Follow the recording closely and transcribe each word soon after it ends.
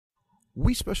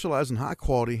We specialize in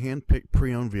high-quality, hand-picked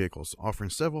pre-owned vehicles, offering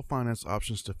several finance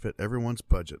options to fit everyone's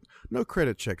budget. No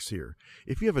credit checks here.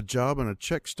 If you have a job and a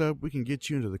check stub, we can get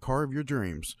you into the car of your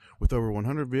dreams. With over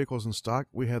 100 vehicles in stock,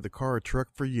 we have the car or truck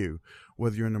for you.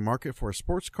 Whether you're in the market for a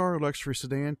sports car, luxury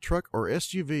sedan, truck, or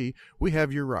SUV, we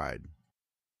have your ride.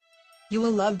 You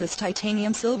will love this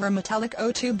titanium silver metallic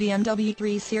 '02 BMW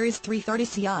 3 Series 330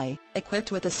 Ci,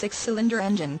 equipped with a 6-cylinder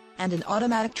engine and an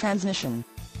automatic transmission.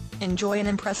 Enjoy an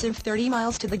impressive 30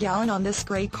 miles to the gallon on this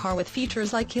great car with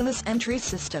features like keyless entry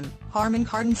system, Harman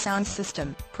Kardon sound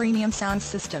system, premium sound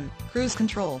system, cruise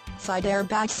control, side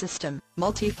airbag system,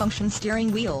 multi-function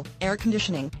steering wheel, air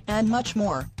conditioning, and much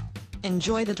more.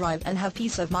 Enjoy the drive and have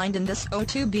peace of mind in this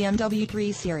 '02 BMW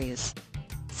 3 Series.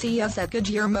 See us at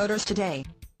Goodyear Motors today.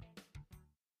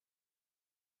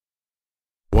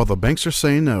 While the banks are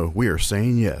saying no, we are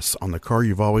saying yes on the car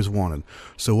you've always wanted.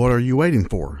 So what are you waiting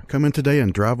for? Come in today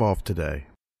and drive off today.